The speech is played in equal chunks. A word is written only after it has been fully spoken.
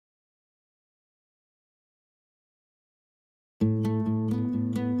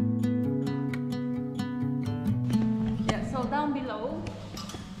down below,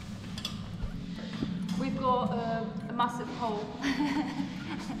 we've got a massive hole.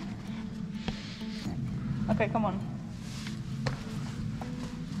 Okay, come on.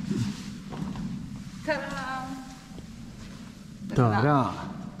 Ta-da! Ta-da!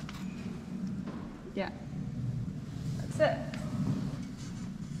 Yeah, that's it.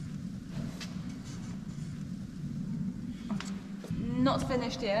 Not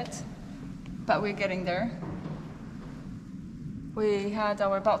finished yet, but we're getting there. We had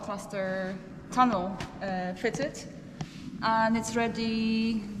our bow thruster tunnel fitted, and it's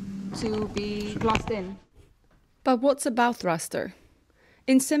ready to be glassed in. But what's a bow thruster?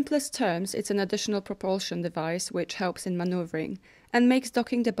 In simplest terms, it's an additional propulsion device which helps in maneuvering and makes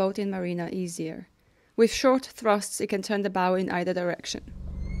docking the boat in marina easier. With short thrusts, it can turn the bow in either direction.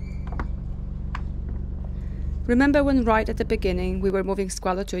 Remember when right at the beginning we were moving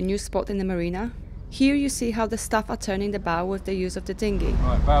Squalor to a new spot in the marina? Here you see how the staff are turning the bow with the use of the dinghy.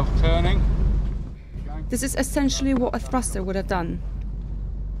 Right, bow turning. This is essentially what a thruster would have done.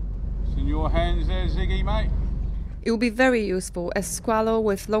 It's in your hands there, Ziggy, mate. It will be very useful as Squalor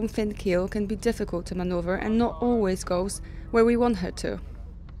with long thin keel can be difficult to manoeuvre and not always goes where we want her to.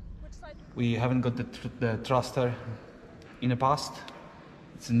 We haven't got the thruster in the past.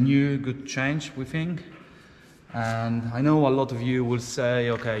 It's a new good change, we think. And I know a lot of you will say,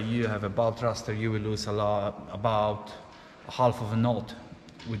 okay, you have a bow thruster, you will lose about half of a knot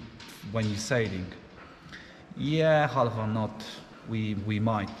when you're sailing. Yeah, half of a knot we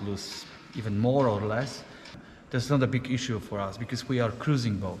might lose even more or less. That's not a big issue for us because we are a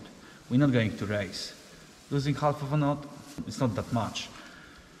cruising boat. We're not going to race. Losing half of a knot, it's not that much.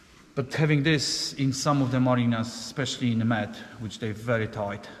 But having this in some of the marinas, especially in the Med, which they're very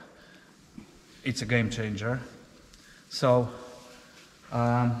tight, it's a game changer. So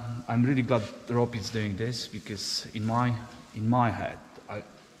I'm really glad Rob is doing this because in my head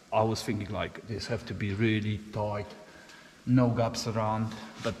I was thinking like this have to be really tight, no gaps around.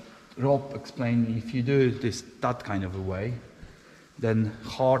 But Rob explained if you do this that kind of a way, then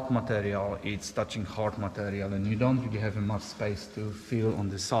hard material, it's touching hard material and you don't really have much space to fill on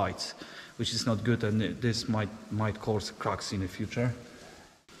the sides, which is not good, and this might cause cracks in the future.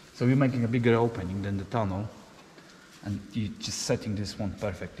 So we're making a bigger opening than the tunnel and you're just setting this one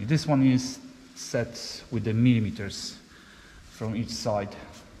perfectly. This one is set with the millimeters from each side,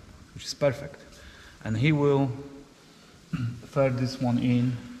 which is perfect. And he will thread this one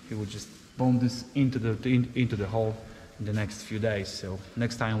in, he will just bomb this into the hole in the next few days. So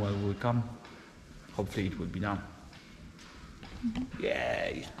next time when we come, hopefully it will be done. Mm-hmm.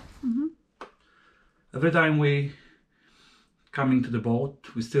 Yay! Mm-hmm. Every time we come into the boat,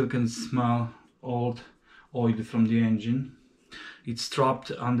 we still can smell old oil from the engine. It's trapped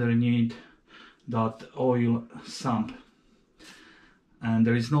underneath that oil sump and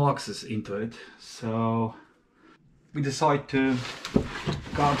there is no access into it, so we decide to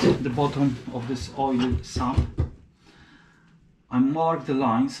cut the bottom of this oil sump. I marked the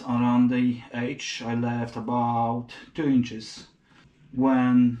lines around the edge. I left about 2 inches.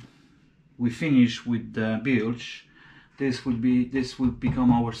 When we finish with the bilge, this will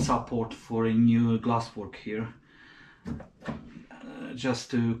become our support for a new glasswork here. Just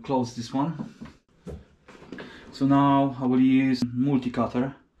to close this one. So now I will use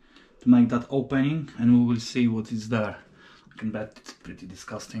multi-cutter to make that opening and we will see what is there. I can bet it's pretty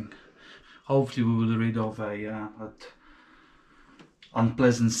disgusting. Hopefully we will rid of that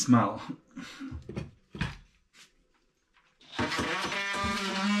unpleasant smell.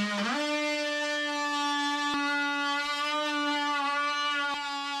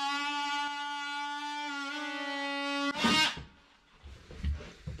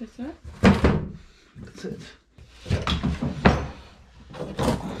 That's it? That's it.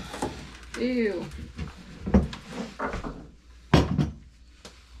 Ew.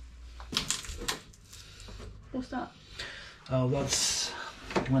 What's that? Oh, that's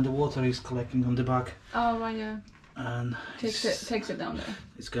when the water is collecting on the back. Oh, right, yeah. And takes it down there.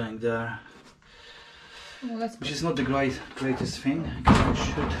 It's going there. Oh, that's which is not the greatest thing. I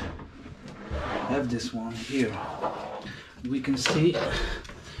should have this one here. We can see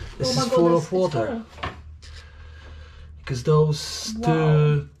this is full of water. Because those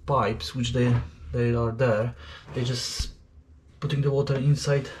two pipes, which they are there, they're just putting the water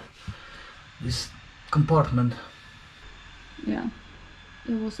inside this compartment. Yeah,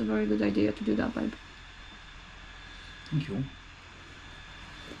 it was a very good idea to do that, babe. Thank you.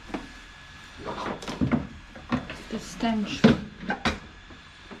 The stench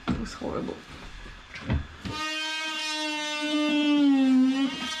was horrible.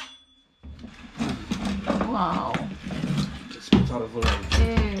 Wow. terrible.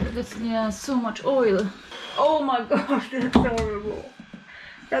 Yeah, so much oil. Oh my gosh, that's horrible.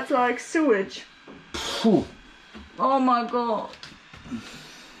 That's like sewage. Phew. Oh my god.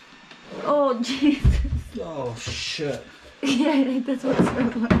 Oh Jesus. Oh shit. Yeah, that's what it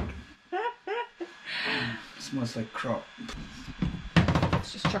smells like. It smells like crap.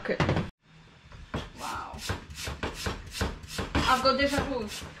 Let's just chuck it. Wow. I've got déjà vu.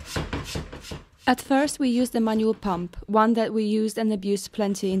 At first we used a manual pump, one that we used and abused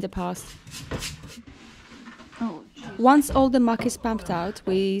plenty in the past. Oh, once all the muck is pumped out,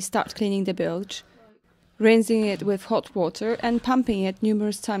 we start cleaning the bilge, rinsing it with hot water and pumping it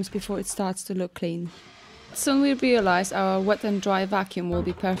numerous times before it starts to look clean. Soon we realize our wet and dry vacuum will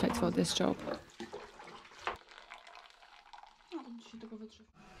be perfect for this job.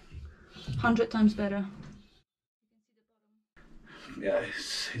 100 times better. Yeah,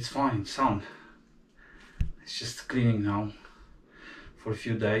 it's fine, it's sound. It's just cleaning now for a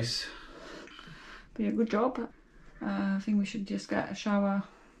few days. But yeah, good job. I think we should just get a shower.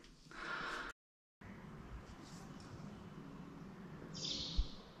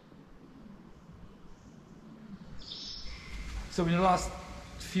 So in the last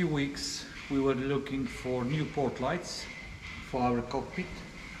few weeks we were looking for new port lights for our cockpit.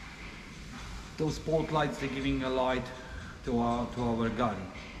 Those port lights, they're giving a light to our galley.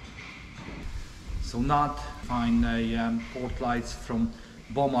 So not find a port lights from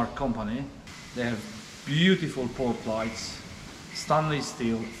BOMAR company. They have beautiful port lights, stainless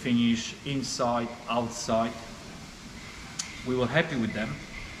steel finish inside, outside. We were happy with them,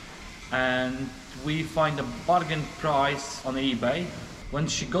 and we find a bargain price on eBay. When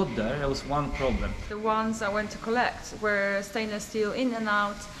she got there was one problem. The ones I went to collect were stainless steel in and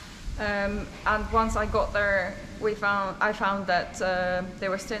out, and once I got there, I found that they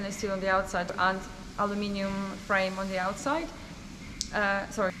were stainless steel on the outside and aluminium frame on the outside.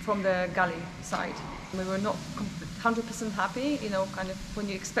 Sorry, from the galley side. We were not 100% happy, you know, kind of when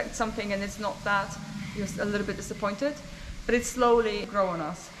you expect something and it's not that, you're a little bit disappointed. But it's slowly grown on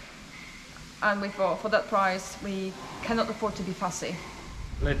us. And we thought, for that price, we cannot afford to be fussy.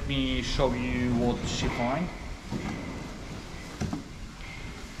 Let me show you what she find.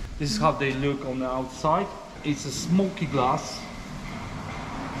 This is how they look on the outside. It's a smoky glass.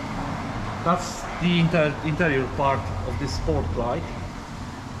 That's the interior part of this sport light.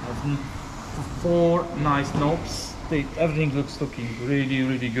 Have 4 nice knobs. Everything looking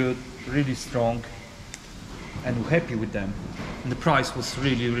really good, really strong, and we're happy with them. And the price was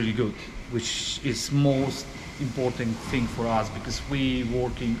really good, which is most important thing for us because we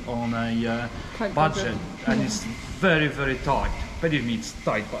working on a budget and it's very tight. Believe me, it's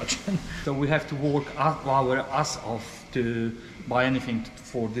tight budget. So we have to work our ass off to buy anything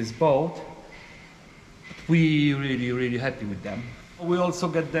for this boat. But we really happy with them. We also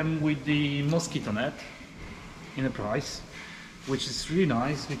get them with the mosquito net in a price, which is really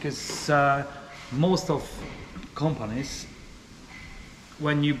nice because most of companies,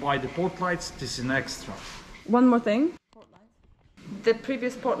 when you buy the port lights, this is an extra. One more thing. The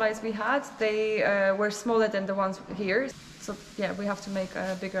previous port lights we had, they were smaller than the ones here. So yeah, we have to make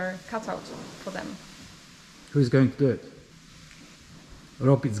a bigger cutout for them. Who's going to do it?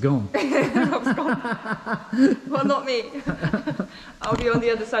 Rob, it's gone. Rob's gone. Well, not me. I'll be on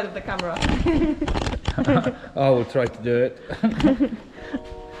the other side of the camera. I will try to do it.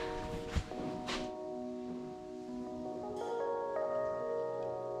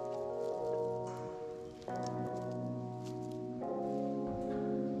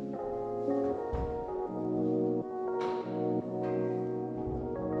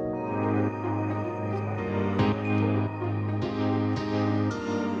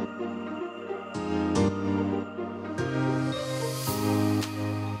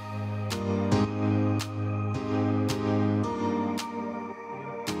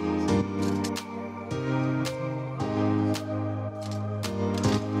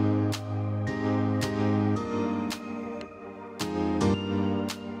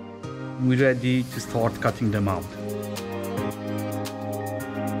 We're ready to start cutting them out.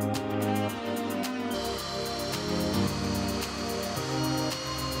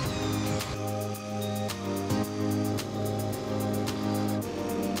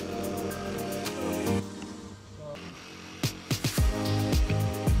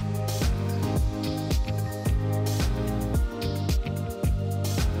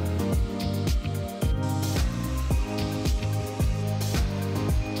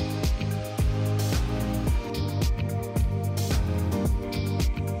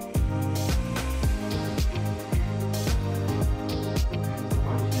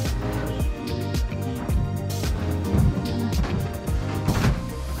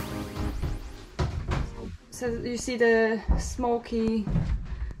 So you see the smoky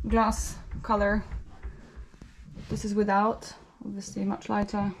glass color. This is without, obviously much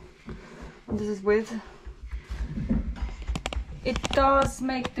lighter. And this is with. It does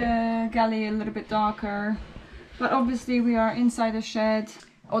make the galley a little bit darker, but obviously we are inside a shed.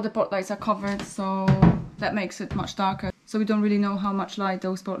 All the port lights are covered, so that makes it much darker. So we don't really know how much light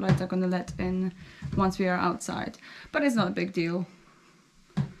those port lights are going to let in once we are outside. But it's not a big deal.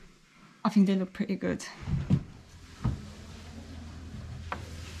 I think they look pretty good.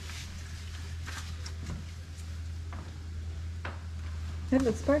 It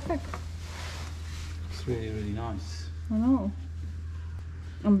looks perfect. It's really, really nice. I know.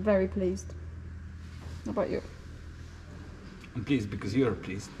 I'm very pleased. How about you? I'm pleased because you're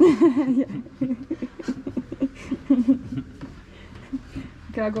pleased. Yeah.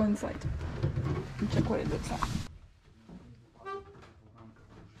 Okay, I'll go inside and check what it looks like.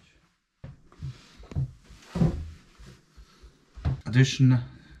 Addition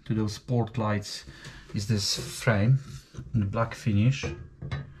to those port lights is this frame in black finish.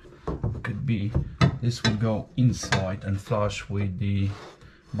 Could be this will go inside and flush with the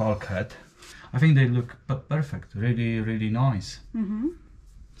bulkhead. I think they look perfect, really, really nice.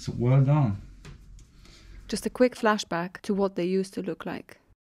 So well done. Just a quick flashback to what they used to look like.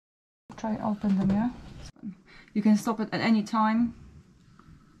 Try to open them, yeah? You can stop it at any time.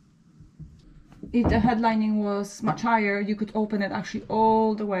 If the headlining was much higher, you could open it actually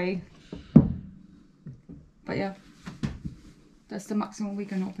all the way. But yeah, that's the maximum we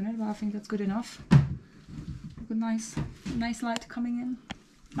can open it, but I think that's good enough. Good, nice light coming in.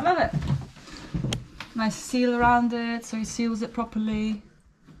 I love it. Nice seal around it, so it seals it properly.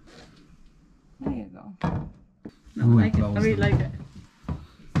 There you go. I like it. I really like it.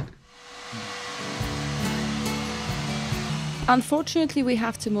 Unfortunately, we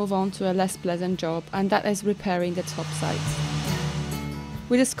have to move on to a less pleasant job, and that is repairing the top sides.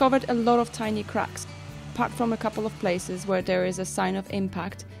 We discovered a lot of tiny cracks. Apart from a couple of places where there is a sign of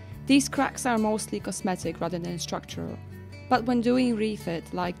impact, these cracks are mostly cosmetic rather than structural. But when doing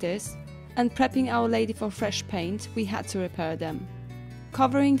refit like this, and prepping Our Lady for fresh paint, we had to repair them.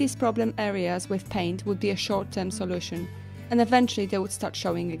 Covering these problem areas with paint would be a short-term solution, and eventually they would start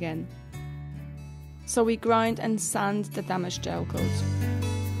showing again. So we grind and sand the damaged gel coat.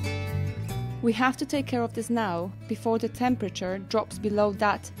 We have to take care of this now, before the temperature drops below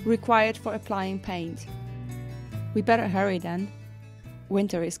that required for applying paint. We better hurry then.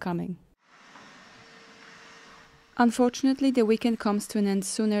 Winter is coming. Unfortunately, the weekend comes to an end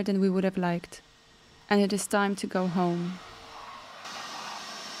sooner than we would have liked, and it is time to go home.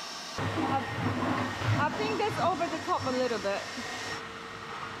 I think that's over the top a little bit.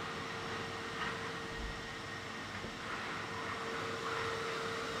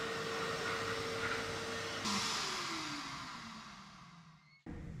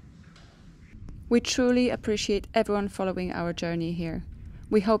 We truly appreciate everyone following our journey here.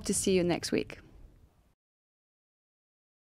 We hope to see you next week.